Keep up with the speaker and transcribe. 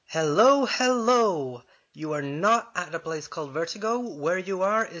Hello, hello! You are not at a place called Vertigo. Where you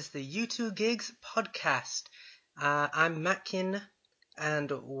are is the U2 Gigs podcast. I'm Matkin,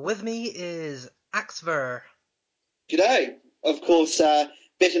 and with me is Axver. G'day. Of course,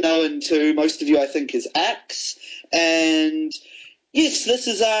 better known to most of you, I think, as Axe. And yes, this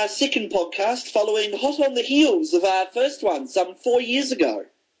is our second podcast following hot on the heels of our first one some 4 years ago.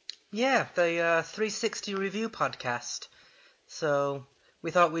 Yeah, the 360 review podcast. So we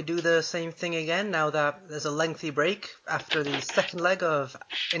thought we'd do the same thing again now that there's a lengthy break after the second leg of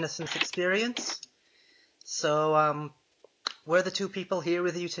Innocence Experience. So we're the two people here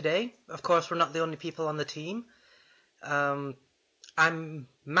with you today. Of course, we're not the only people on the team. I'm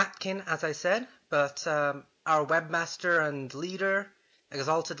Matkin, as I said, but our webmaster and leader,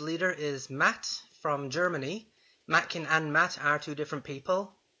 exalted leader, is Matt from Germany. Matkin and Matt are two different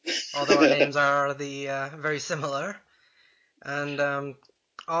people, although our names are very similar. And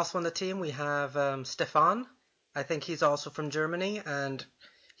also on the team we have Stefan. I think he's also from Germany, and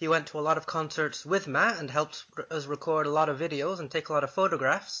he went to a lot of concerts with Matt and helped us record a lot of videos and take a lot of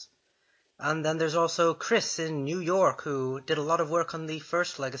photographs. And then there's also Chris in New York, who did a lot of work on the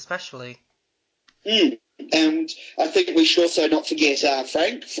first leg especially. And I think we should also not forget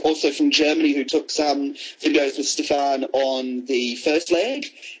Frank, also from Germany, who took some videos with Stefan on the first leg,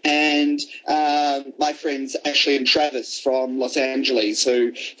 and my friends Ashley and Travis from Los Angeles,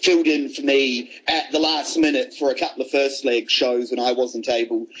 who filled in for me at the last minute for a couple of first leg shows when I wasn't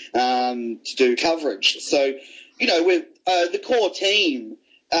able to do coverage. So, with the core team,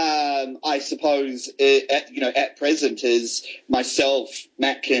 I suppose, at present is myself,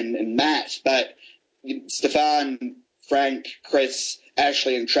 Matkin, and Matt, but Stefan, Frank, Chris,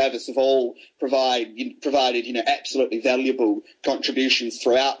 Ashley, and Travis have all provided absolutely valuable contributions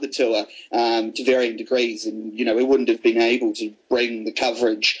throughout the tour to varying degrees, and we wouldn't have been able to bring the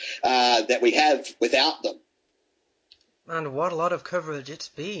coverage that we have without them. And what a lot of coverage it's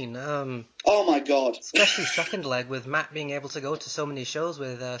been. Oh my God! Especially second leg with Matt being able to go to so many shows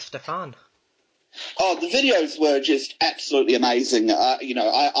with Stefan. Oh, the videos were just absolutely amazing.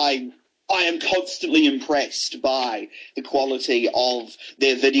 I am constantly impressed by the quality of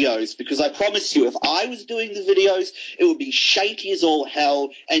their videos, because I promise you, if I was doing the videos, it would be shaky as all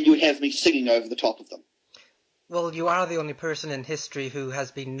hell, and you would have me singing over the top of them. Well, you are the only person in history who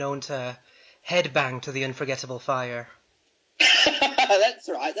has been known to headbang to the Unforgettable Fire. That's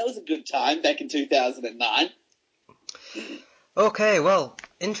right. That was a good time back in 2009. Okay, well,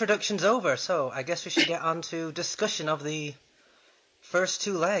 introduction's over, so I guess we should get on to discussion of the first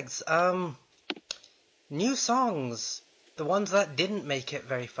two legs. New songs, the ones that didn't make it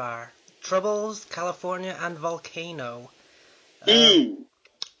very far. Troubles, California, and Volcano.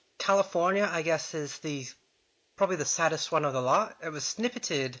 California, I guess, is probably the saddest one of the lot. It was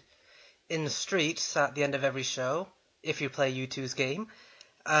snippeted in the streets at the end of every show, if you play U2's game.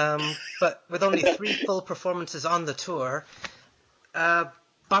 But with only 3 full performances on the tour,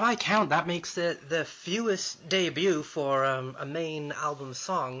 by my count, that makes it the fewest debut for a main album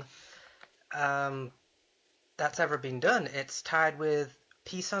song that's ever been done. It's tied with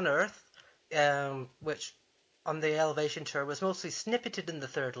Peace on Earth, which on the Elevation tour was mostly snippeted in the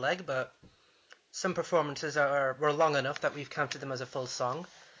third leg, but some performances were long enough that we've counted them as a full song.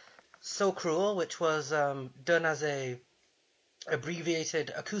 So Cruel, which was done as a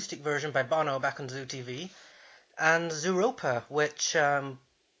abbreviated acoustic version by Bono back on Zoo TV, and Zooropa, which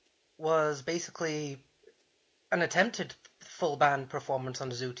was basically an attempted full band performance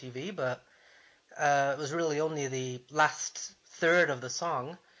on Zoo TV, but it was really only the last third of the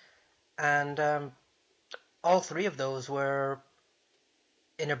song, and all 3 of those were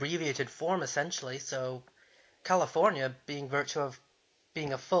in abbreviated form essentially. So California, being virtue of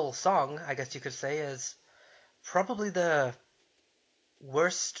being a full song, I guess you could say, is probably the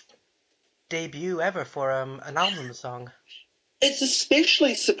worst debut ever for an album song. It's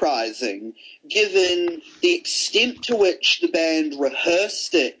especially surprising given the extent to which the band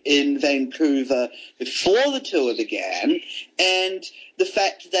rehearsed it in Vancouver before the tour began, and the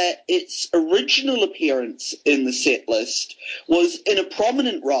fact that its original appearance in the set list was in a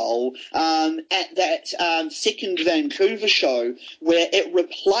prominent role at that second Vancouver show, where it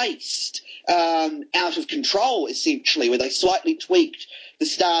replaced Out of Control, essentially, where they slightly tweaked the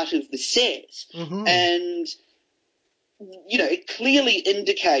start of the set. Mm-hmm. And it clearly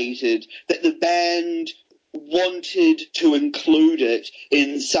indicated that the band wanted to include it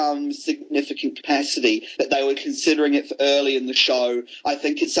in some significant capacity, that they were considering it for early in the show. I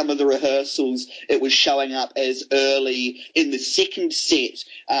think at some of the rehearsals it was showing up as early in the second set,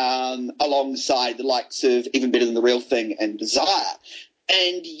 alongside the likes of Even Better Than the Real Thing and Desire.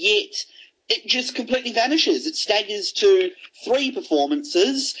 and yet it just completely vanishes. It staggers to 3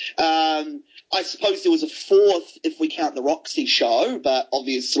 performances. I suppose there was a 4th if we count the Roxy show, but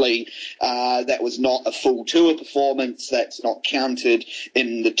obviously that was not a full tour performance. That's not counted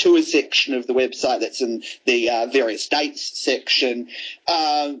in the tour section of the website. That's in the various dates section.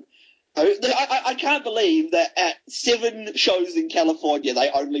 I can't believe that at 7 shows in California they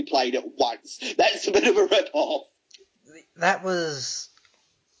only played it once. That's a bit of a rip-off. That was...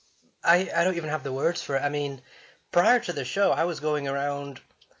 I don't even have the words for it. I mean, prior to the show, I was going around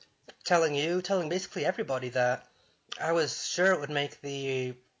telling basically everybody that I was sure it would make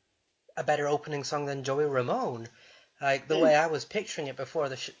a better opening song than Joey Ramone. Like, the way I was picturing it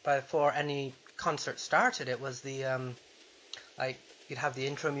before any concert started, it was like, you'd have the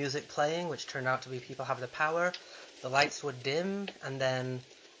intro music playing, which turned out to be People Have the Power. The lights would dim, and then,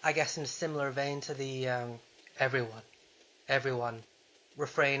 I guess in a similar vein to the Everyone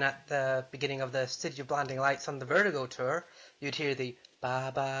refrain at the beginning of the City of Blinding Lights on the Vertigo tour, you'd hear the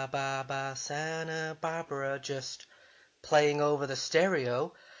ba ba ba ba Santa Barbara just playing over the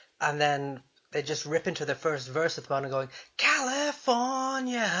stereo, and then they just rip into the first verse of the band and going,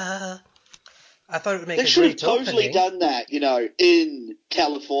 California. I thought it would make They a should have great totally opening. done that, in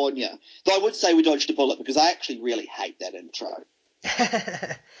California. Though I would say we dodged a bullet because I actually really hate that intro.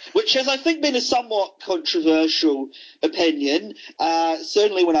 Which has, I think, been a somewhat controversial opinion.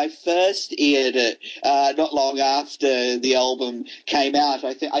 Certainly when I first aired it, not long after the album came out,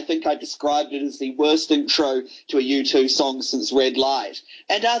 I think I described it as the worst intro to a U2 song since Red Light.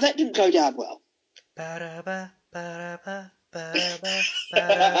 And that didn't go down well. Ba-da-ba, ba-da-ba, ba-da-ba,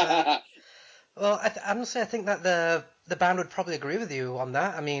 ba-da-ba. Well, honestly, I think that the band would probably agree with you on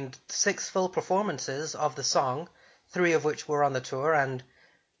that. I mean, 6 full performances of the song, 3 of which were on the tour, and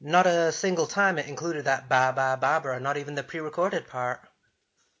not a single time it included that ba ba Barbara, not even the pre-recorded part.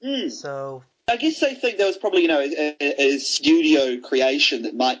 So I guess they think there was probably, a studio creation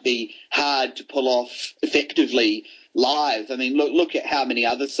that might be hard to pull off effectively live. I mean, look at how many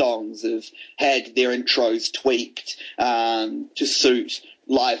other songs have had their intros tweaked to suit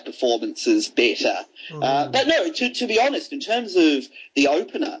live performances better. But no, to be honest, in terms of the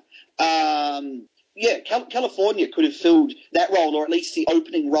opener, California could have filled that role, or at least the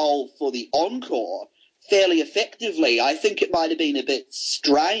opening role for the encore, fairly effectively. I think it might have been a bit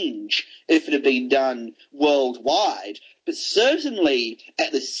strange if it had been done worldwide, but certainly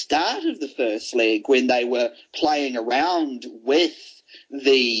at the start of the first leg, when they were playing around with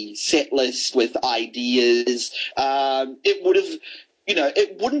the set list, with ideas, it would have...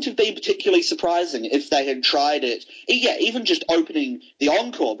 it wouldn't have been particularly surprising if they had tried it, even just opening the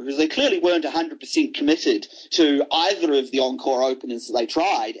encore, because they clearly weren't 100% committed to either of the encore openers that they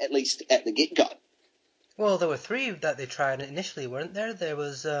tried, at least at the get-go. well, there were 3 that they tried initially, weren't there? There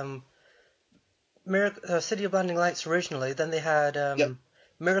was City of Blinding Lights originally, then they had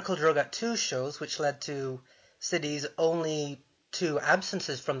Miracle Drug at 2 shows, which led to City's only 2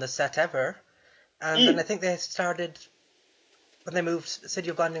 absences from the set ever. And then I think they started, when they moved City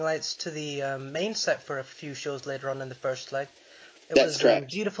of Blinding Lights to the main set for a few shows later on in the first leg. That's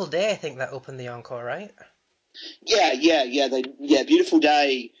correct. Beautiful Day, I think, that opened the encore, right? Yeah. Beautiful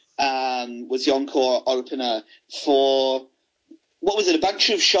Day was the encore opener for... what was it, a bunch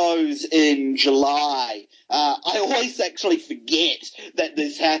of shows in July. I always actually forget that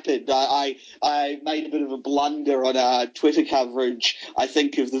this happened. I made a bit of a blunder on our Twitter coverage, I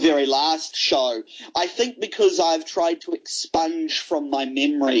think, of the very last show. I think because I've tried to expunge from my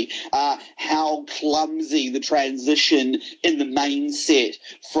memory how clumsy the transition in the main set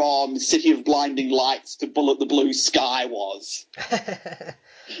from City of Blinding Lights to Bullet the Blue Sky was.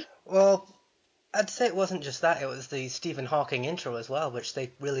 Well, I'd say it wasn't just that, it was the Stephen Hawking intro as well, which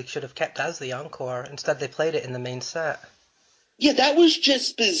they really should have kept as the encore. Instead, they played it in the main set. Yeah, that was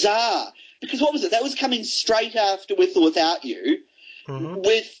just bizarre. Because what was it? That was coming straight after With or Without You,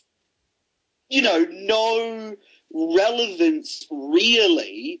 with, no relevance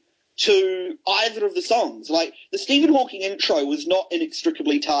really to either of the songs. Like, the Stephen Hawking intro was not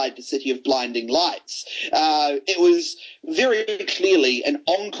inextricably tied to City of Blinding Lights. It was very clearly an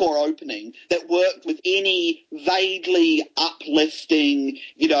encore opening that worked with any vaguely uplifting,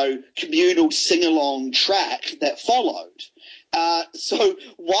 communal sing-along track that followed. So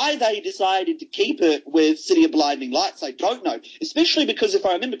why they decided to keep it with City of Blinding Lights, I don't know. Especially because, if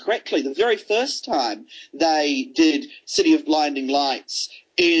I remember correctly, the very first time they did City of Blinding Lights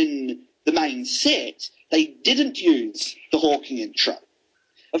in the main set, they didn't use the Hawking intro.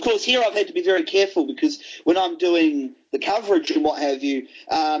 Of course, here I've had to be very careful because when I'm doing the coverage and what have you,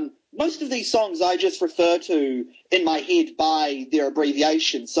 most of these songs I just refer to in my head by their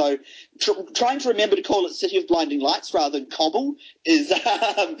abbreviation. So trying to remember to call it City of Blinding Lights rather than Cobble is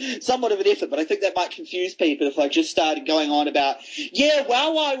somewhat of an effort, but I think that might confuse people if I just started going on about, yeah,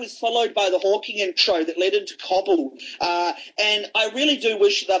 Wow Why was followed by the Hawking intro that led into Cobble, and I really do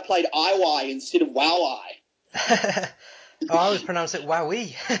wish that I played I instead of Wow Oh, I always pronounce it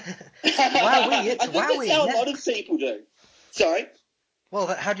Wowee. Wowee, it's I think that's Wowee how a lot of next. people do. Sorry? Well,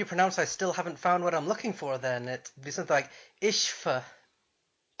 how do you pronounce I still haven't found what I'm looking for then? It'd be something like Ishfa.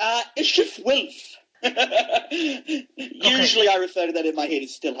 Ishif Wilf. Okay, Usually I refer to that in my head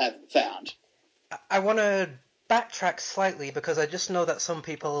as still haven't found. I want to backtrack slightly because I just know that some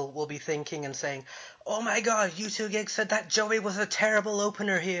people will be thinking and saying, "Oh my God, U2 Gig said that Joey was a terrible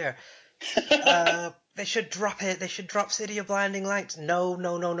opener here. They should drop it. They should drop City of Blinding Lights." No,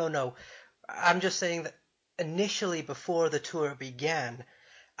 no, no, no, no. I'm just saying that initially, before the tour began,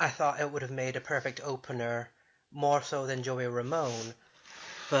 I thought it would have made a perfect opener, more so than Joey Ramone.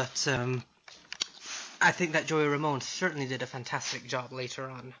 But I think that Joey Ramone certainly did a fantastic job later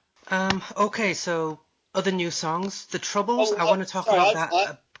on. Okay, so other new songs. The Troubles, I want to talk Sorry, about that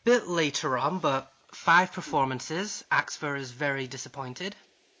a bit later on, but 5 performances. Axver is very disappointed.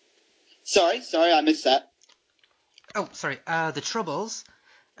 Sorry, I missed that. Oh, sorry, The Troubles.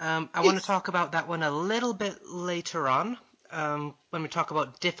 I want to Yes. talk about that one a little bit later on, when we talk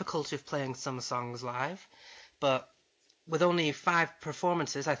about difficulty of playing some songs live. But with only 5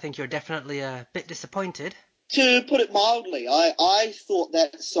 performances, I think you're definitely a bit disappointed. To put it mildly, I thought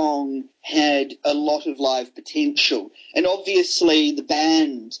that song had a lot of live potential. And obviously the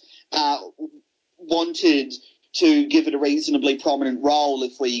band wanted to give it a reasonably prominent role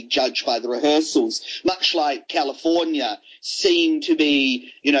if we judge by the rehearsals, much like California seemed to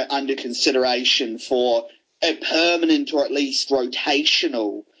be, under consideration for a permanent or at least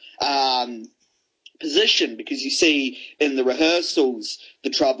rotational position, because you see in the rehearsals the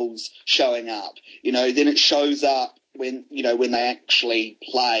Troubles showing up, then it shows up when they actually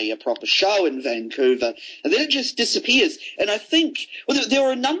play a proper show in Vancouver, and then it just disappears. And I think there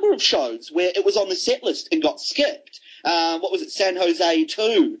were a number of shows where it was on the set list and got skipped. What was it, San Jose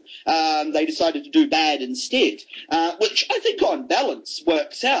 2? They decided to do Bad instead, which I think on balance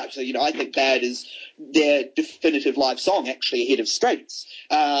works out. So, I think Bad is their definitive live song, actually ahead of Straits.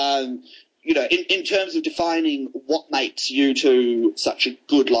 In terms of defining what makes U2 such a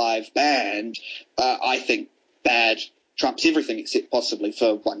good live band, I think Bad trumps everything except possibly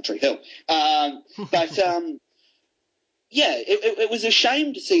for One Tree Hill. Yeah, it was a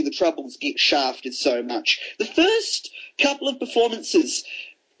shame to see the Troubles get shafted so much. The first couple of performances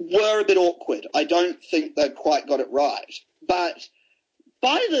were a bit awkward. I don't think they quite got it right. But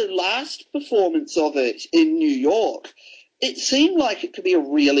by the last performance of it in New York, it seemed like it could be a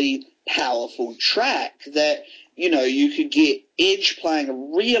really powerful track that, you could get Edge playing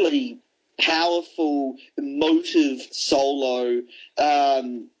a really powerful, emotive solo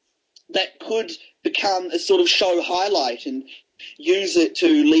that could become a sort of show highlight and use it to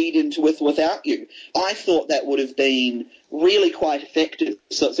lead into With or Without You. I thought that would have been really quite effective.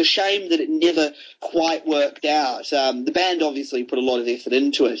 So it's a shame that it never quite worked out. The band obviously put a lot of effort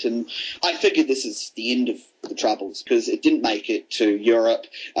into it, and I figured this is the end of the Troubles because it didn't make it to Europe.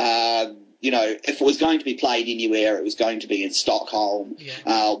 If it was going to be played anywhere, it was going to be in Stockholm,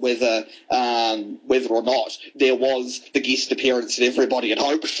 whether or not there was the guest appearance that everybody had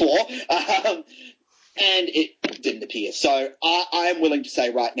hoped for. And it didn't appear. So I am willing to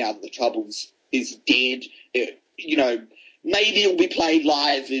say right now that the Troubles is dead. Maybe it'll be played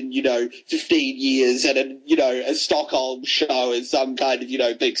live in, 15 years at a Stockholm show as some kind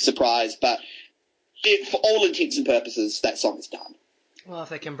of, big surprise. But for all intents and purposes, that song is done. Well, if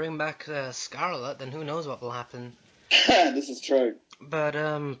they can bring back Scarlet, then who knows what will happen. This is true. But,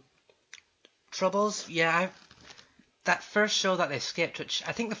 Troubles, yeah, that first show that they skipped, which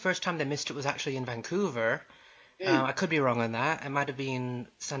I think the first time they missed it was actually in Vancouver. I could be wrong on that. It might have been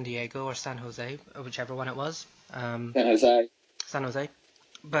San Diego or San Jose, or whichever one it was. San Jose. San Jose.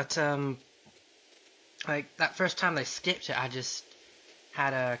 But, like, that first time they skipped it, I just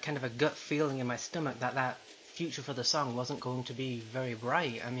had a kind of a gut feeling in my stomach that future for the song wasn't going to be very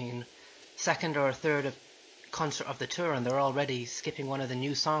bright. I mean, second or third concert of the tour, and they're already skipping one of the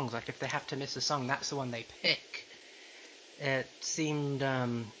new songs. Like, if they have to miss a song, that's the one they pick. It seemed,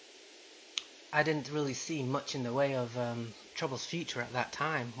 I didn't really see much in the way of Trouble's future at that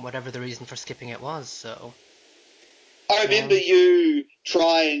time, whatever the reason for skipping it was, so... I remember you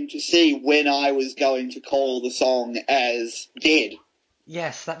trying to see when I was going to call the song as dead.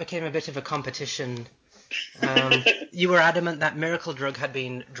 Yes, that became a bit of a competition You were adamant that Miracle Drug had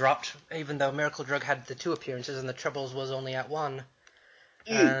been dropped, even though Miracle Drug had the 2 appearances and the Troubles was only at 1.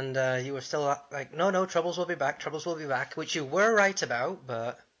 And you were still like, no, Troubles will be back, which you were right about,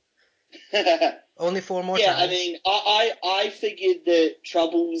 but only 4 more Yeah, times. I mean, I figured that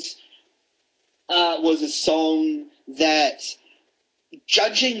Troubles was a song that,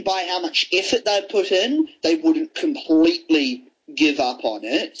 judging by how much effort they'd put in, they wouldn't completely give up on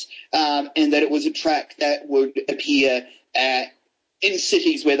it, and that it was a track that would appear in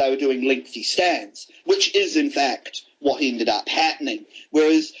cities where they were doing lengthy stands, which is, in fact, what ended up happening.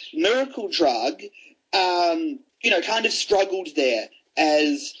 Whereas Miracle Drug, kind of struggled there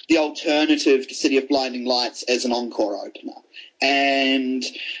as the alternative to City of Blinding Lights as an encore opener. And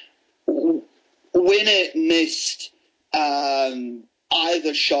when it missed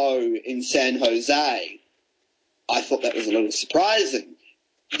either show in San Jose, I thought that was a little surprising.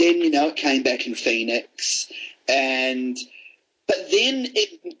 Then, it came back in Phoenix, but then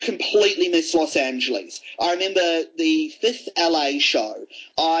it completely missed Los Angeles. I remember the 5th LA show,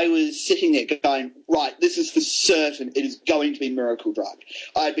 I was sitting there going, right, this is for certain, it is going to be Miracle Drug.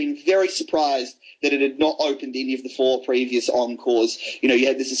 I'd been very surprised that it had not opened any of the 4 previous encores. You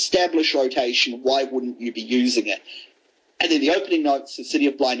had this established rotation, why wouldn't you be using it? And then the opening notes of City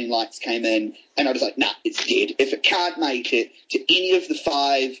of Blinding Lights came in, and I was like, nah, it's dead. If it can't make it to any of the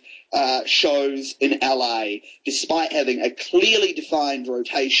 5 shows in LA, despite having a clearly defined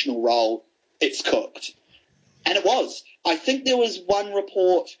rotational role, it's cooked. And it was. I think there was one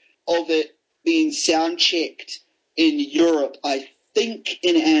report of it being sound-checked in Europe, I think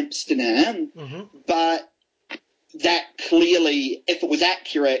in Amsterdam, but that clearly, if it was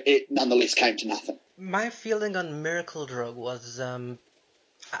accurate, it nonetheless came to nothing. My feeling on Miracle Drug was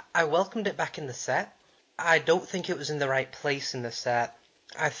I welcomed it back in the set. I don't think it was in the right place in the set.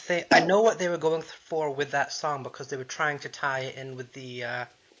 I know what they were going for with that song because they were trying to tie it in with the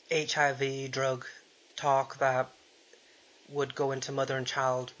HIV drug talk that would go into mother and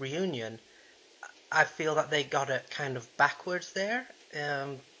child reunion. I feel that they got it kind of backwards there.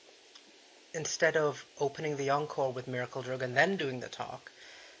 Instead of opening the encore with Miracle Drug and then doing the talk,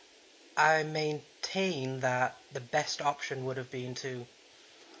 I maintain that the best option would have been to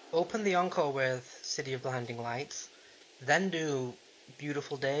open the encore with City of Blinding Lights, then do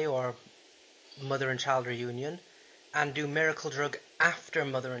Beautiful Day or Mother and Child Reunion, and do Miracle Drug after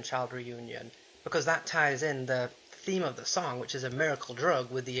Mother and Child Reunion, because that ties in the theme of the song, which is a miracle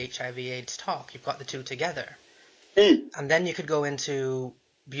drug, with the HIV/AIDS talk. You've got the 2 together. And then you could go into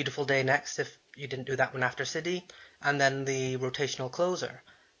Beautiful Day next if you didn't do that one after City, and then the rotational closer.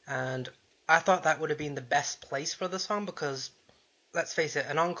 And I thought that would have been the best place for the song because, let's face it,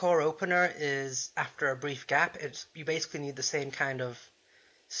 an encore opener is, after a brief gap, you basically need the same kind of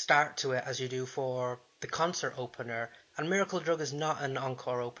start to it as you do for the concert opener. And Miracle Drug is not an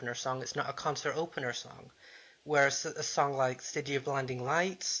encore opener song, it's not a concert opener song. Whereas a song like City of Blinding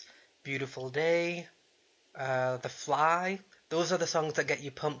Lights, Beautiful Day, The Fly, those are the songs that get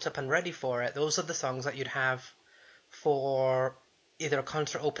you pumped up and ready for it. Those are the songs that you'd have for either a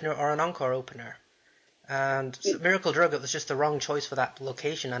concert opener or an encore opener. And Miracle Drug, it was just the wrong choice for that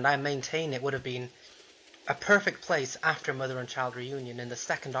location, and I maintain it would have been a perfect place after Mother and Child Reunion in the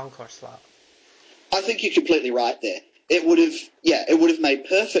second encore slot. I think you're completely right there. It would have made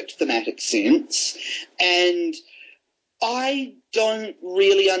perfect thematic sense, and I don't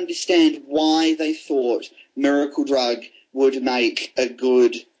really understand why they thought Miracle Drug would make a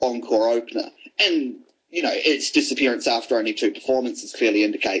good encore opener. And, its disappearance after only 2 performances clearly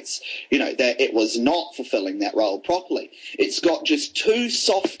indicates, that it was not fulfilling that role properly. It's got just too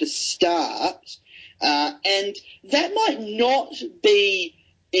soft a start, and that might not be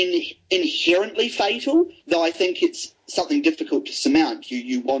inherently fatal, though I think it's something difficult to surmount.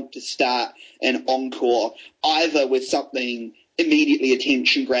 You want to start an encore either with something immediately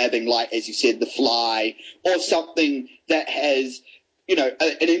attention-grabbing, like, as you said, The Fly, or something that has,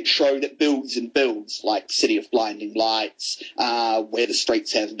 an intro that builds and builds, like City of Blinding Lights, Where the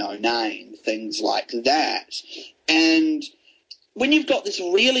Streets Have No Name, things like that. And when you've got this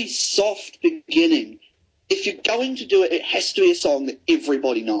really soft beginning, if you're going to do it, it has to be a song that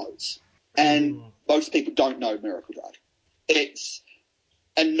everybody knows. And most people don't know Miracle Drug. It's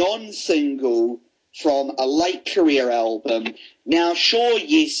a non-single from a late career album. Now, sure,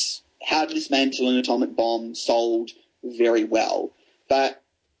 yes, How to Dismantle an Atomic Bomb sold very well, but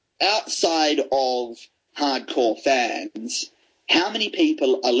outside of hardcore fans, how many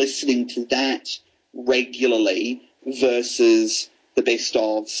people are listening to that regularly versus the best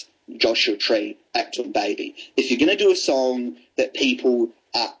of Joshua Tree, Acton Baby? If you're going to do a song that people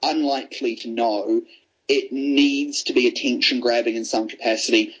are unlikely to know, it needs to be attention-grabbing in some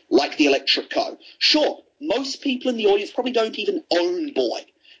capacity, like the Electric Co. Sure, most people in the audience probably don't even own Boy,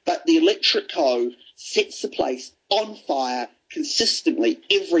 but the Electric Co. sets the place on fire consistently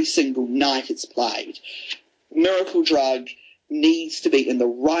every single night it's played. Miracle Drug needs to be in the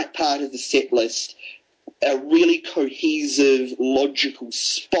right part of the set list, a really cohesive, logical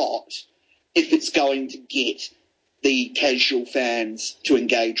spot if it's going to get the casual fans to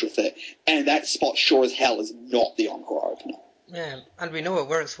engage with it. And that spot sure as hell is not the encore opener. Yeah, and we know it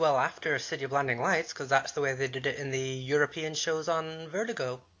works well after City of Blinding Lights, because that's the way they did it in the European shows on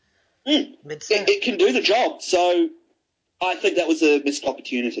Vertigo. Mid-set. It can do the job, so I think that was a missed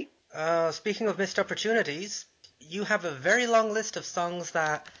opportunity. Speaking of missed opportunities, you have a very long list of songs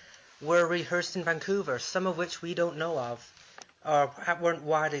that were rehearsed in Vancouver, some of which we don't know of, or weren't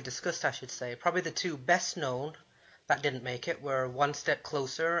widely discussed, I should say. Probably the two best known that didn't make it were One Step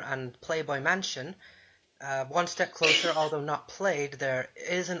Closer and Playboy Mansion. One Step Closer, although not played, there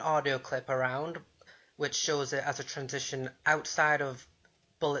is an audio clip around which shows it as a transition outside of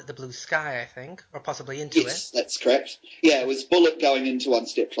Bullet the Blue Sky, I think, or possibly into it. Yes, that's correct. Yeah, it was Bullet going into One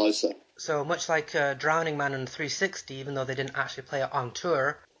Step Closer. So much like Drowning Man and 360, even though they didn't actually play it on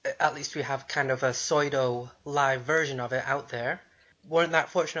tour, at least we have kind of a pseudo live version of it out there. Weren't that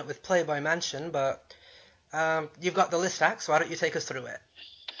fortunate with Playboy Mansion, but you've got the list, Axe, so why don't you take us through it?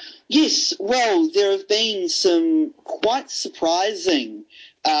 Yes, well, there have been some quite surprising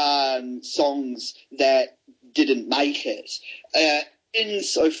songs that didn't make it,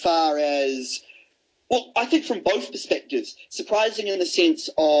 insofar as, well, I think from both perspectives, surprising in the sense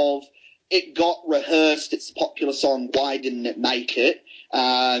of it got rehearsed, it's a popular song, why didn't it make it?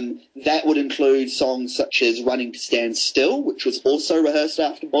 That would include songs such as Running to Stand Still, which was also rehearsed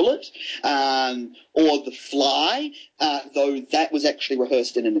after Bullet, or The Fly, though that was actually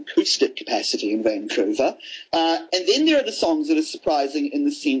rehearsed in an acoustic capacity in Vancouver. And then there are the songs that are surprising in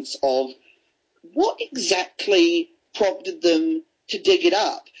the sense of what exactly prompted them to dig it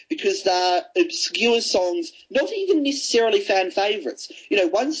up, because they're obscure songs, not even necessarily fan favourites. You know,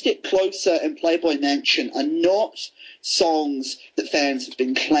 One Step Closer and Playboy Mansion are not songs that fans have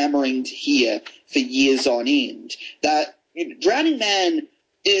been clamouring to hear for years on end. Drowning Man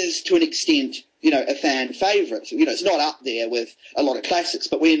is, to an extent, a fan favourite. It's not up there with a lot of classics,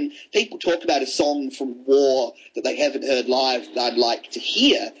 but when people talk about a song from War that they haven't heard live that I'd like to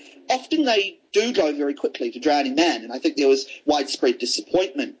hear, often they do go very quickly to Drowning Man, and I think there was widespread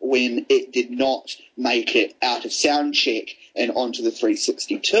disappointment when it did not make it out of soundcheck and onto the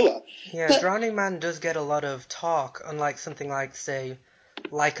 360 tour. Yeah, but Drowning Man does get a lot of talk, unlike something like, say,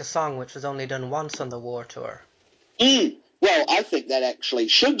 Like a Song, which was only done once on the War tour. Well, I think that actually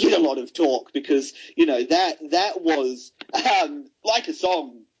should get a lot of talk, because, that was, Like a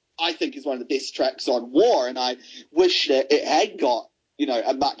Song, I think, is one of the best tracks on War, and I wish that it had got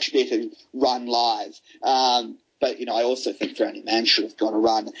a much better run live. But, I also think Drowning Man should have got a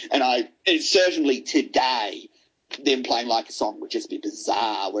run. And certainly today, them playing Like a Song would just be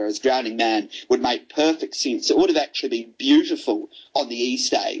bizarre, whereas Drowning Man would make perfect sense. It would have actually been beautiful on the E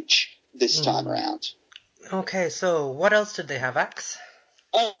stage this time around. Okay, so what else did they have, Axe?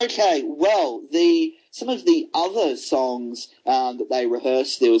 Okay, well, some of the other songs that they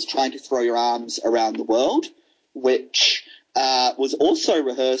rehearsed, there was Trying to Throw Your Arms Around the World, which was also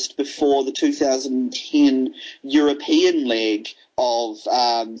rehearsed before the 2010 European leg of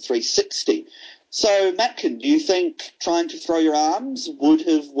 360. So, Matkin, do you think Trying to Throw Your Arms would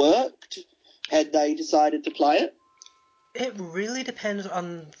have worked had they decided to play it? It really depends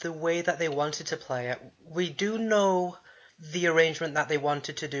on the way that they wanted to play it. We do know the arrangement that they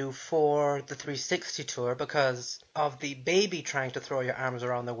wanted to do for the 360 tour because of the baby Trying to Throw Your Arms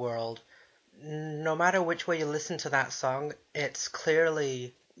Around the World. No matter which way you listen to that song, it's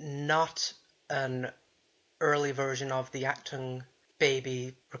clearly not an early version of the Acton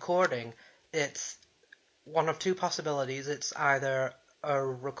Baby recording. It's one of two possibilities. It's either a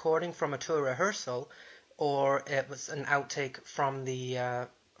recording from a tour rehearsal, or it was an outtake from the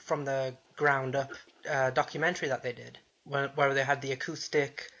ground up documentary that they did, where they had the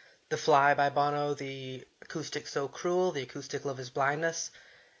acoustic "The Fly" by Bono, the acoustic "So Cruel," the acoustic "Love Is Blindness."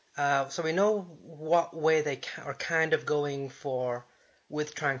 So we know what way they are kind of going for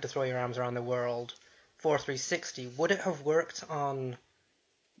with Trying to Throw Your Arms Around the World for 360. Would it have worked on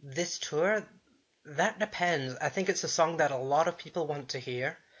this tour? That depends. I think it's a song that a lot of people want to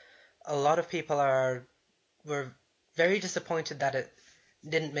hear. A lot of people were very disappointed that it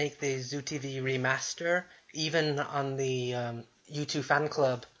didn't make the Zoo TV remaster, even on the U2 Fan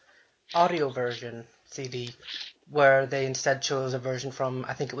Club audio version CD. where they instead chose a version from,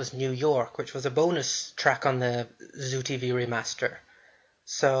 I think it was New York, which was a bonus track on the Zoo TV remaster.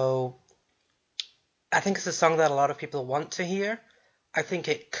 So I think it's a song that a lot of people want to hear. I think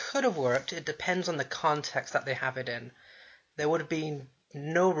it could have worked. It depends on the context that they have it in. There would have been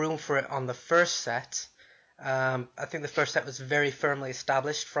no room for it on the first set. I think the first set was very firmly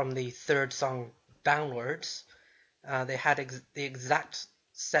established from the third song downwards. They had the exact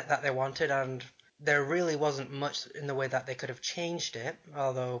set that they wanted, and there really wasn't much in the way that they could have changed it,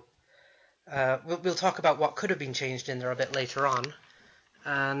 although we'll talk about what could have been changed in there a bit later on.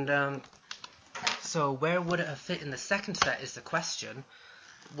 And so where would it have fit in the second set is the question.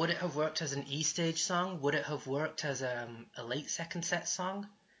 Would it have worked as an E-stage song? Would it have worked as a late second set song?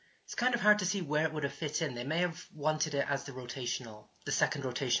 It's kind of hard to see where it would have fit in. They may have wanted it as the second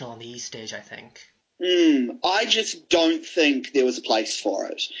rotational on the E-stage, I think. I just don't think there was a place for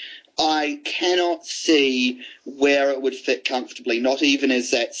it. I cannot see where it would fit comfortably, not even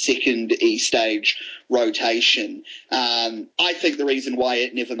as that second E-stage rotation. I think the reason why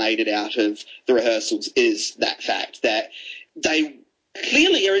it never made it out of the rehearsals is that fact that they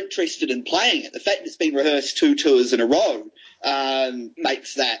clearly are interested in playing it. The fact that it's been rehearsed 2 tours in a row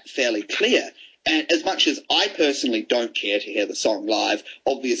makes that fairly clear. And as much as I personally don't care to hear the song live,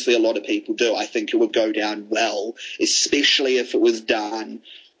 obviously a lot of people do. I think it would go down well, especially if it was done,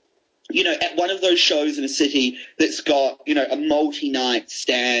 at one of those shows in a city that's got, a multi-night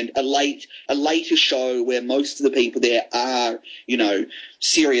stand, a later show where most of the people there are,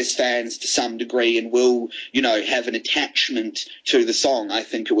 serious fans to some degree and will, have an attachment to the song. I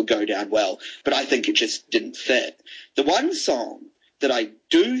think it would go down well, but I think it just didn't fit. The one song that I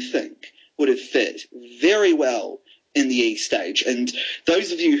do think would have fit very well in the E-stage, and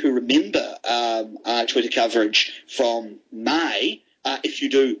those of you who remember our Twitter coverage from May, if you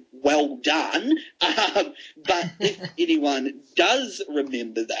do, well done. But if anyone does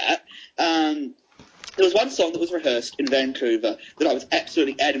remember that, there was one song that was rehearsed in Vancouver that I was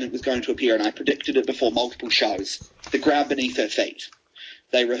absolutely adamant was going to appear, and I predicted it before multiple shows, The Ground Beneath Her Feet.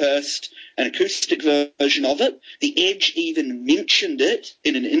 They rehearsed an acoustic version of it. The Edge even mentioned it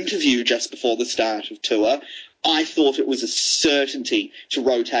in an interview just before the start of tour. I thought it was a certainty to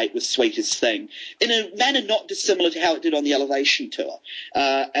rotate with Sweetest Thing in a manner not dissimilar to how it did on the Elevation tour.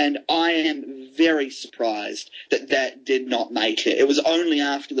 And I am very surprised that did not make it. It was only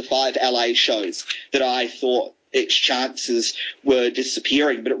after the 5 LA shows that I thought its chances were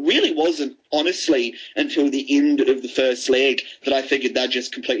disappearing, but it really wasn't, honestly, until the end of the first leg that I figured they'd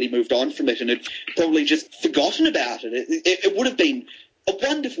just completely moved on from it and had probably just forgotten about it. It would have been a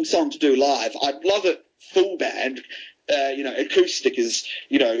wonderful song to do live. I'd love it full band. Acoustic is,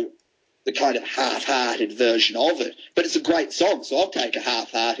 the kind of half-hearted version of it, but it's a great song, so I'll take a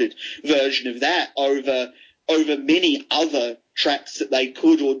half-hearted version of that over many other tracks that they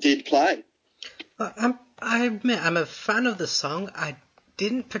could or did play. I admit, I'm a fan of the song. I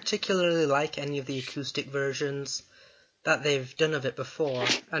didn't particularly like any of the acoustic versions that they've done of it before,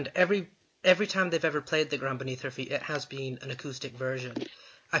 and every time they've ever played The Ground Beneath Her Feet, it has been an acoustic version.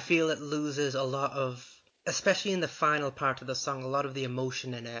 I feel it loses a lot of, especially in the final part of the song, a lot of the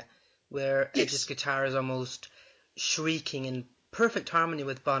emotion in it, where Edge's guitar is almost shrieking in perfect harmony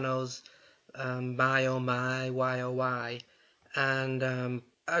with Bono's My Oh My, Why Oh Why, and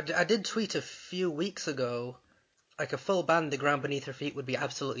I did tweet a few weeks ago, like a full band, The Ground Beneath Her Feet would be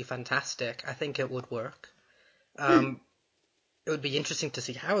absolutely fantastic. I think it would work. It would be interesting to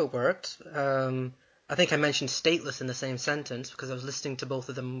see how it worked. I think I mentioned Stateless in the same sentence because I was listening to both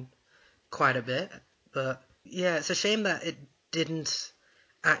of them quite a bit. But yeah, it's a shame that it didn't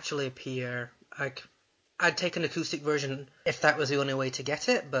actually appear. Like, I'd take an acoustic version if that was the only way to get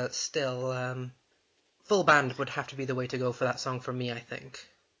it, but still, full band would have to be the way to go for that song for me, I think.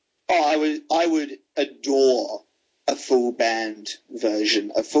 Oh, I would adore a full band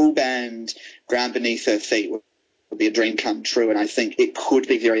version. A full band Ground Beneath Her Feet would be a dream come true, and I think it could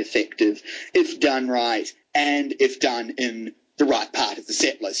be very effective if done right and if done in the right part of the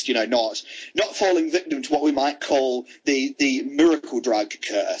set list, not falling victim to what we might call the miracle drug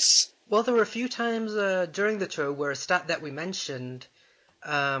curse. Well, there were a few times during the tour where a stat that we mentioned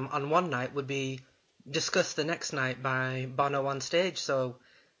on one night would be discussed the next night by Bono on stage, so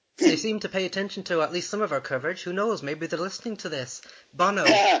they seem to pay attention to at least some of our coverage. Who knows? Maybe they're listening to this. Bono,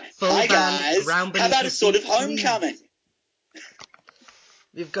 full hi band, guys. Ground How Beneath about Her a sort of Feet, homecoming?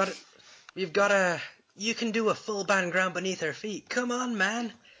 We've got a. You can do a full band Ground Beneath Her Feet. Come on,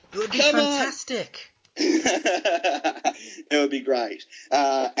 man. It would be fantastic. It would be great.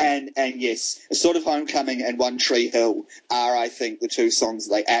 And yes, A Sort of Homecoming and One Tree Hill are, I think, the two songs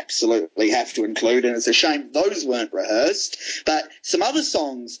they absolutely have to include. And it's a shame those weren't rehearsed. But some other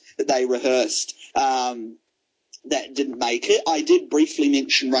songs that they rehearsed that didn't make it. I did briefly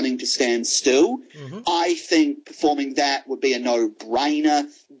mention Running to Stand Still. Mm-hmm. I think performing that would be a no-brainer.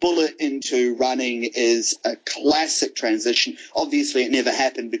 Bullet into Running is a classic transition. Obviously, it never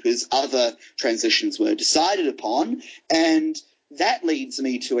happened because other transitions were decided upon. And that leads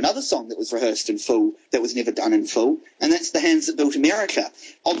me to another song that was rehearsed in full that was never done in full, and that's The Hands That Built America.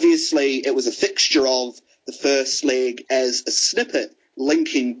 Obviously, it was a fixture of the first leg as a snippet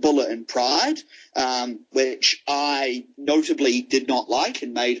linking Bullet and Pride, which I notably did not like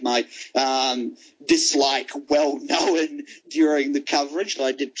and made my dislike well known during the coverage.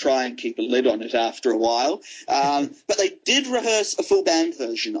 I did try and keep a lid on it after a while. But they did rehearse a full band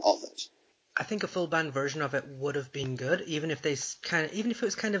version of it. I think a full band version of it would have been good, even if it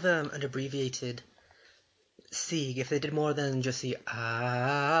was kind of an abbreviated Sieg. If they did more than just the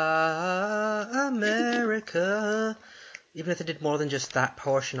America, even if they did more than just that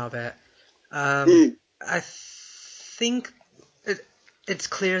portion of it, I think it's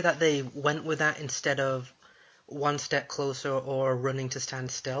clear that they went with that instead of One Step Closer or Running to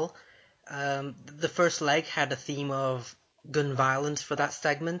Stand Still. The first leg had a theme of gun violence for that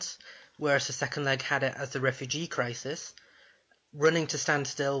segment, whereas the second leg had it as the refugee crisis. Running to Stand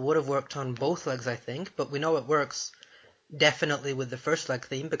Still would have worked on both legs, I think, but we know it works definitely with the first leg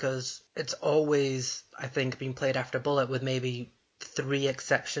theme because it's always, I think, been played after Bullet, with maybe 3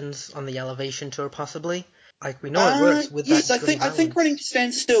 exceptions on the Elevation tour, possibly. Like, we know it works with yes, that gun violence. I think Running to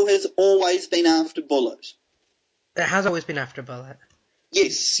Stand Still has always been after Bullet. It has always been after Bullet.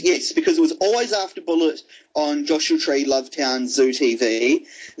 Yes, because it was always after Bullet on Joshua Tree, Lovetown, Zoo TV.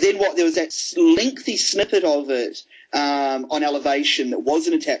 Then there was that lengthy snippet of it on Elevation that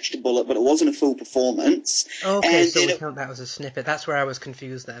wasn't attached to Bullet, but it wasn't a full performance. Okay, so we count that as a snippet. That's where I was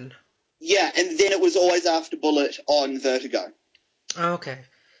confused then. Yeah, and then it was always after Bullet on Vertigo. Okay.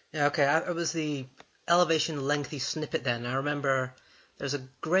 Yeah, okay. It was the Elevation lengthy snippet then. I remember there's a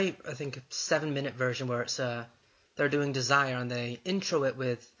great, I think, 7-minute version where it's they're doing Desire and they intro it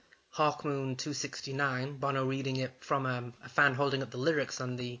with Hawkmoon 269, Bono reading it from a fan holding up the lyrics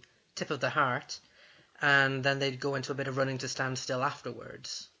on the tip of the heart, and then they'd go into a bit of Running to Stand Still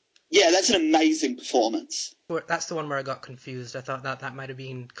afterwards. Yeah, that's an amazing performance. That's the one where I got confused. I thought that might have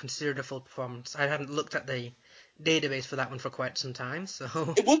been considered a full performance. I hadn't looked at the database for that one for quite some time,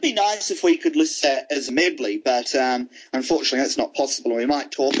 so... It would be nice if we could list that as a medley, but unfortunately that's not possible. We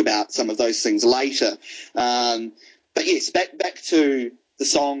might talk about some of those things later. But yes, back to the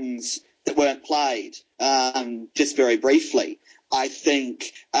songs that weren't played, just very briefly. I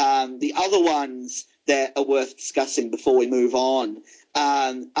think the other ones that are worth discussing before we move on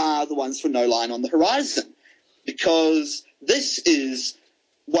are the ones for No Line on the Horizon, because this is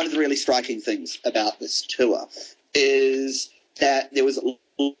one of the really striking things about this tour, is that there was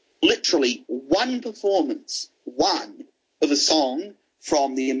literally one performance, of a song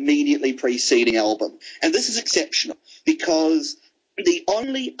from the immediately preceding album. And this is exceptional because the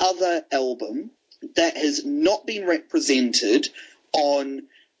only other album that has not been represented on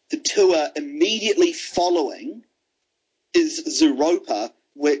the tour immediately following is Zooropa,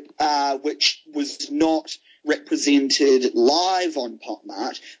 which was not represented live on Pop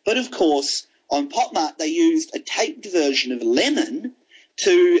Mart. But of course, on Pop Mart, they used a taped version of Lemon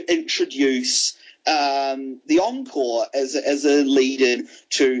to introduce the encore as a lead-in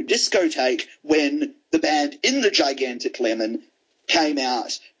to Discotheque when the band in the Gigantic Lemon came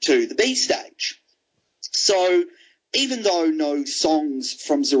out to the B stage. So even though no songs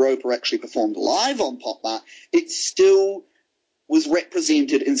from Zooropa actually performed live on Pop Mart, it still was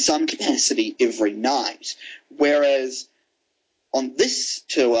represented in some capacity every night. Whereas on this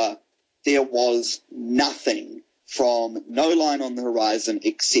tour, there was nothing from No Line on the Horizon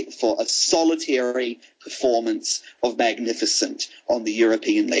except for a solitary performance of Magnificent on the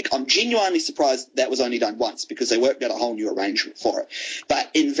European leg. I'm genuinely surprised that was only done once because they worked out a whole new arrangement for it.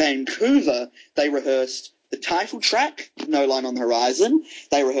 But in Vancouver, they rehearsed the title track, No Line on the Horizon.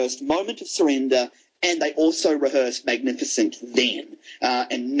 They rehearsed Moment of Surrender, and they also rehearsed Magnificent then.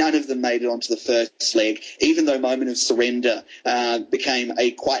 And none of them made it onto the first leg, even though Moment of Surrender became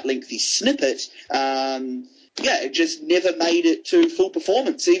a quite lengthy snippet. It just never made it to full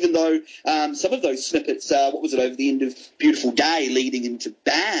performance, even though some of those snippets, over the end of Beautiful Day leading into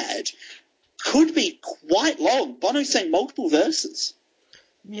Bad, could be quite long. Bono sang multiple verses.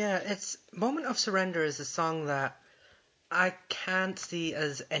 Yeah, it's Moment of Surrender is a song that I can't see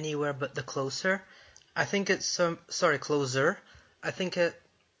as anywhere but The Closer. I think it's closer. I think it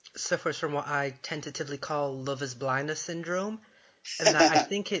suffers from what I tentatively call love is blindness syndrome, and that I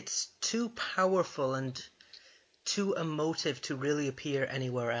think it's too powerful and too emotive to really appear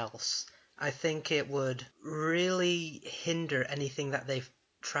anywhere else. I think it would really hinder anything that they've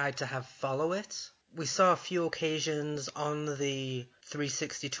tried to have follow it. We saw a few occasions on the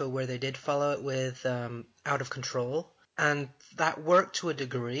 360 tour where they did follow it with Out of Control, and that worked to a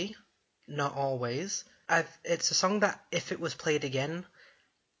degree, not always. It's a song that, if it was played again,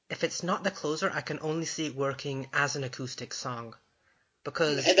 if it's not the closer, I can only see it working as an acoustic song.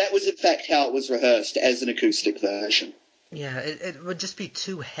 Because, and that was in fact how it was rehearsed, as an acoustic version. yeah, it would just be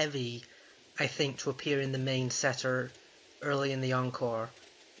too heavy, I think, to appear in the main set or early in the encore.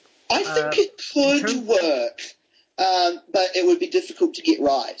 I think it could work, but it would be difficult to get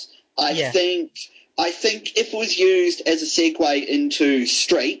right. I think if it was used as a segue into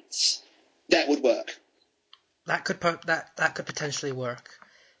Streets, that would work. That could potentially work.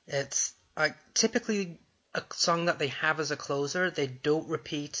 It's typically a song that they have as a closer. They don't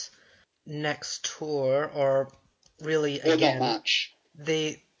repeat next tour, or really again. Or not much.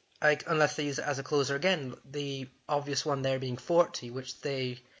 They unless they use it as a closer again. The obvious one there being 40, which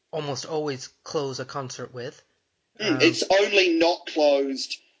they almost always close a concert with. It's only not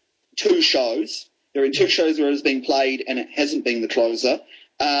closed 2 shows. There are 2 shows where it's been played and it hasn't been the closer.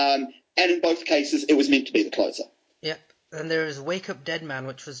 And in both cases, it was meant to be the closer. Yep. And there's Wake Up Dead Man,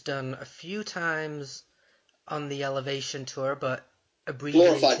 which was done a few times on the Elevation tour, but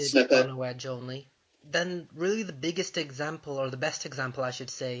abbreviated on a wedge only. Then really the biggest example, or the best example I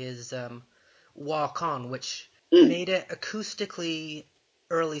should say, is Walk On, which made it acoustically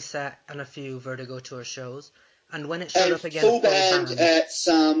early set and a few Vertigo tour shows. And when it showed up again full band at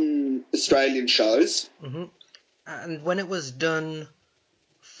some Australian shows. Mm-hmm. And when it was done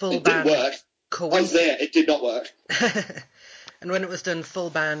full it band... It didn't work. I was there. It did not work. And when it was done full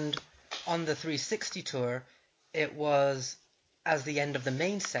band on the 360 tour, it was as the end of the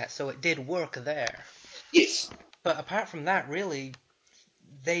main set, so it did work there. Yes. But apart from that, really,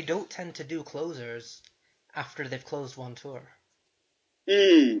 they don't tend to do closers after they've closed one tour.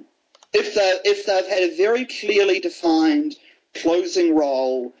 If they've had a very clearly defined closing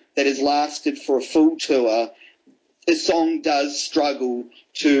role that has lasted for a full tour, the song does struggle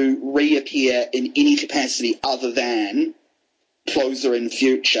to reappear in any capacity other than closer in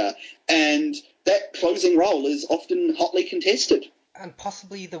future. And that closing role is often hotly contested. And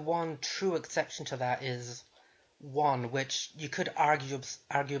possibly the one true exception to that is One, which you could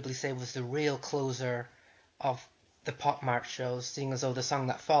arguably say was the real closer of the Pop Mart shows, seeing as though the song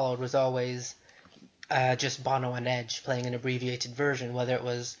that followed was always just Bono and Edge playing an abbreviated version, whether it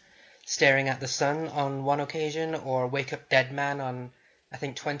was Staring at the Sun on one occasion, or Wake Up Dead Man on, I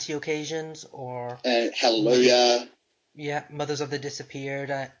think, 20 occasions, or... Hallelujah. Yeah, Mothers of the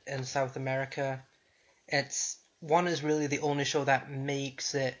Disappeared in South America. One is really the only show that made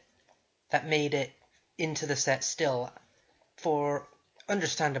it into the set still, for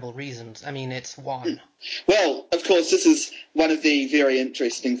understandable reasons. I mean, it's One. Well, of course, this is one of the very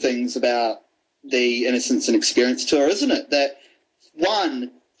interesting things about the Innocence and Experience tour, isn't it? That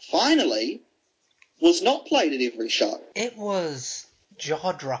One, finally, was not played at every show. It was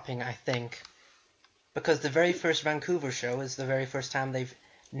jaw-dropping, I think, because the very first Vancouver show is the very first time they've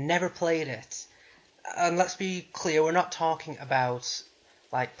never played it. And let's be clear, we're not talking about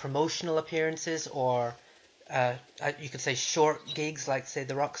like promotional appearances or you could say short gigs like, say,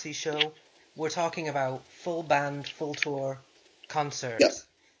 the Roxy show. We're talking about full band, full tour concerts. Yep.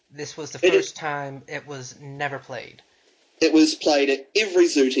 This was the first time it was never played. It was played at every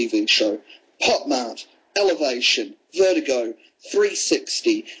Zoo TV show, Pop Mart, Elevation, Vertigo,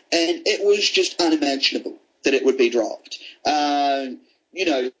 360, and it was just unimaginable that it would be dropped. I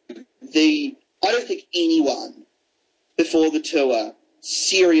don't think anyone before the tour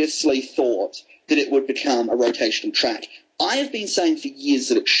seriously thought that it would become a rotational track. I have been saying for years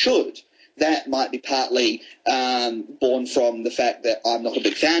that it should. That might be partly born from the fact that I'm not a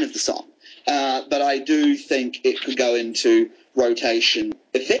big fan of the song. But I do think it could go into rotation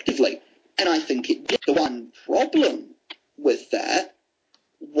effectively. And I think it did. The one problem with that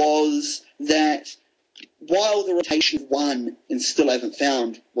was that while the rotation of One and Still Haven't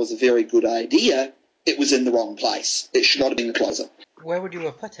Found was a very good idea, it was in the wrong place. It should not have been the closer. Where would you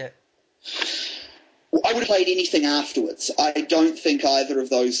have put it? Well, I would have played anything afterwards. I don't think either of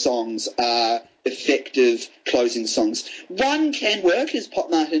those songs are effective closing songs. One can work, as Pop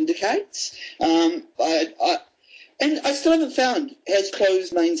Mart indicates. And I Still Haven't Found has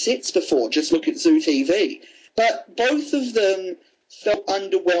closed main sets before. Just look at Zoo TV. But both of them felt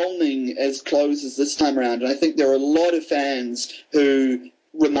underwhelming as closers this time around, and I think there are a lot of fans who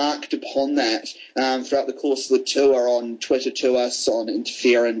remarked upon that throughout the course of the tour on Twitter to us, on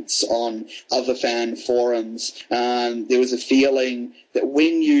Interference, on other fan forums. There was a feeling that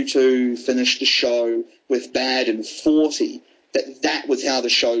when U2 finished the show with Bad and 40, that was how the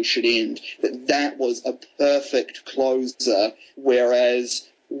show should end, that was a perfect closer, whereas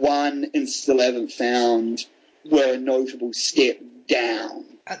One and Still Haven't Found were a notable step down.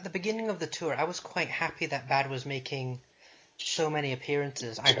 At the beginning of the tour, I was quite happy that Bad was making so many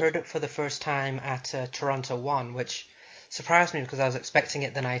appearances. I heard it for the first time at Toronto 1, which surprised me because I was expecting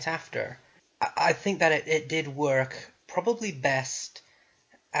it the night after. I think that it did work probably best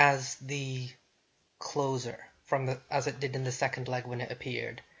as the closer as it did in the second leg when it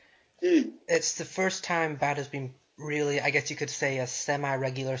appeared. It's the first time Bad has been really, I guess you could say, a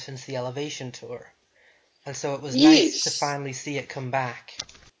semi-regular since the Elevation tour. And so it was nice to finally see it come back.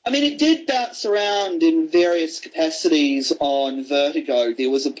 I mean, it did bounce around in various capacities on Vertigo. There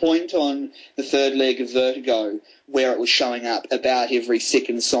was a point on the third leg of Vertigo where it was showing up about every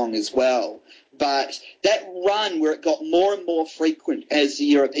second song as well. But that run where it got more and more frequent as the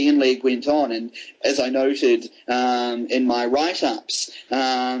European leg went on, and as I noted in my write-ups,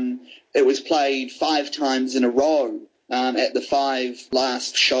 it was played 5 times in a row at the 5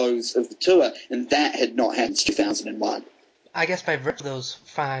 last shows of the tour, and that had not happened since 2001. I guess by virtue of those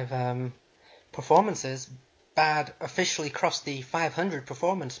 5 performances, Bad officially crossed the 500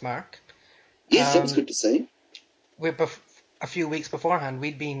 performance mark. Yes, that was good to see. A few weeks beforehand,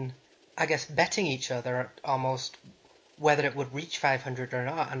 we'd been, I guess, betting each other almost whether it would reach 500 or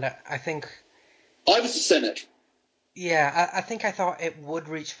not, and I think... I was the cynic. Yeah, I think I thought it would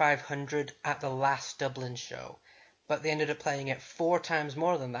reach 500 at the last Dublin show, but they ended up playing it 4 times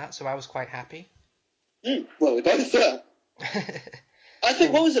more than that, so I was quite happy. Well, we both were. I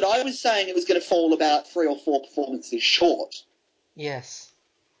think, what was it? I was saying it was going to fall about 3 or 4 performances short. Yes.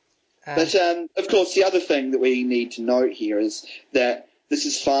 But, of course, the other thing that we need to note here is that this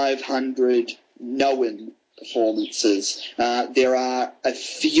is 500 known performances. There are a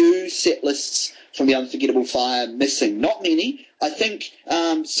few set lists from the Unforgettable Fire missing. Not many. I think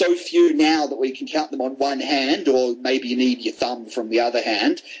so few now that we can count them on one hand, or maybe you need your thumb from the other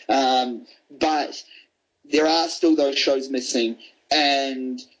hand. But there are still those shows missing,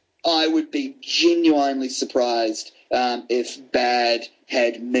 and I would be genuinely surprised if Bad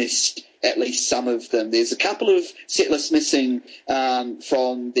had missed at least some of them. There's a couple of set lists missing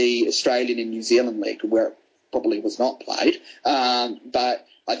from the Australian and New Zealand League, where it probably was not played, but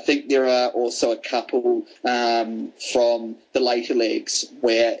I think there are also a couple from the later legs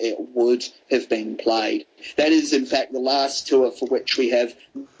where it would have been played. That is, in fact, the last tour for which we have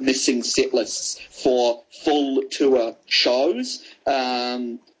missing set lists for full tour shows.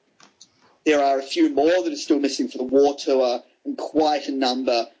 There are a few more that are still missing for the War Tour, and quite a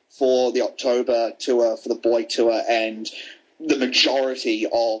number for the October tour, for the Boy Tour, and the majority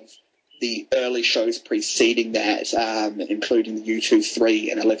of the early shows preceding that, including the U2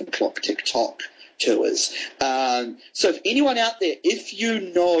 3 and 11 o'clock TikTok tours. So if anyone out there, if you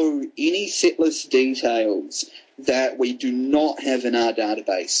know any setlist details that we do not have in our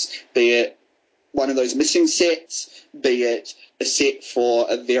database, be it one of those missing sets, be it a set for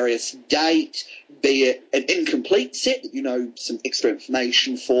a various date, be it an incomplete set that you know some extra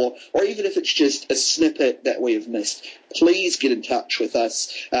information for, or even if it's just a snippet that we have missed, please get in touch with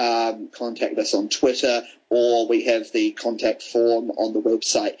us, contact us on Twitter, or we have the contact form on the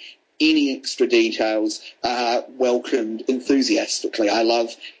website. Any extra details are welcomed enthusiastically. I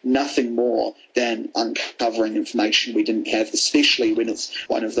love nothing more than uncovering information we didn't have, especially when it's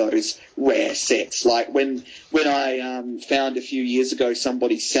one of those rare sets. Like when I found a few years ago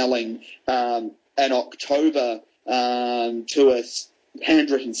somebody selling an October to a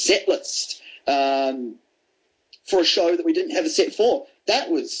handwritten set list for a show that we didn't have a set for.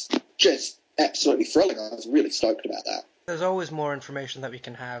 That was just absolutely thrilling. I was really stoked about that. There's always more information that we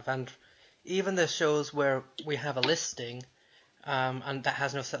can have, and even the shows where we have a listing and that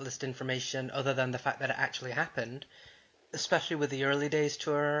has no set list information other than the fact that it actually happened, especially with the early days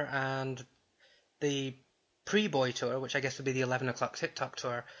tour and the pre-Boy tour, which I guess would be the 11 o'clock TikTok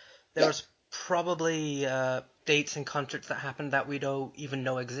tour, there was probably dates and concerts that happened that we don't even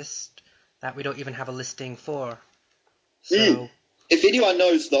know exist, that we don't even have a listing for. So... If anyone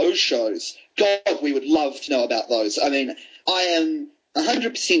knows those shows, God, we would love to know about those. I mean, I am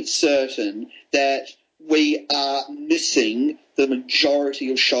 100% certain that we are missing the majority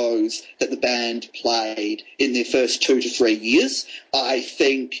of shows that the band played in their first 2 to 3 years. I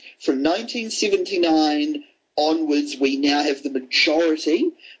think from 1979 onwards, we now have the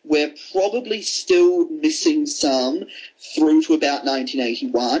majority. We're probably still missing some through to about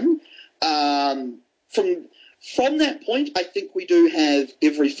 1981. From that point, I think we do have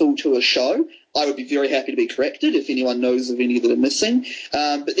every full tour show. I would be very happy to be corrected if anyone knows of any that are missing.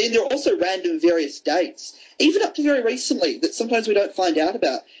 But then there are also random various dates, even up to very recently, that sometimes we don't find out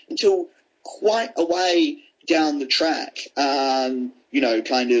about until quite a way down the track.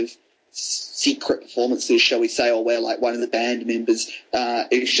 Kind of secret performances, shall we say, or where like one of the band members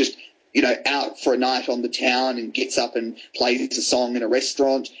is just out for a night on the town and gets up and plays a song in a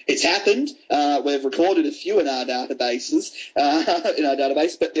restaurant. It's happened. We've recorded a few in our databases,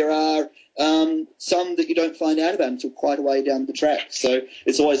 but there are some that you don't find out about until quite a way down the track. So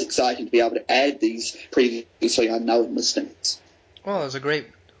it's always exciting to be able to add these previously unknown listings. Well, there's a great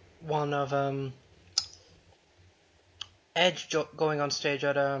one of Edge going on stage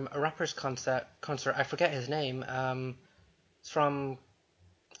at a rapper's concert. I forget his name. It's from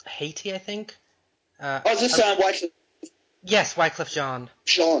Haiti, I think. Wyclef Yes, Wyclef Jean.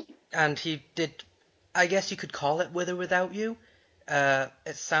 Jean. And he did, I guess you could call it With or Without You.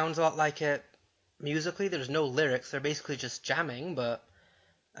 It sounds a lot like it musically. There's no lyrics. They're basically just jamming, but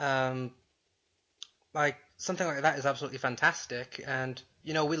like something like that is absolutely fantastic. And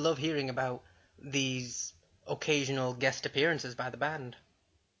we love hearing about these occasional guest appearances by the band.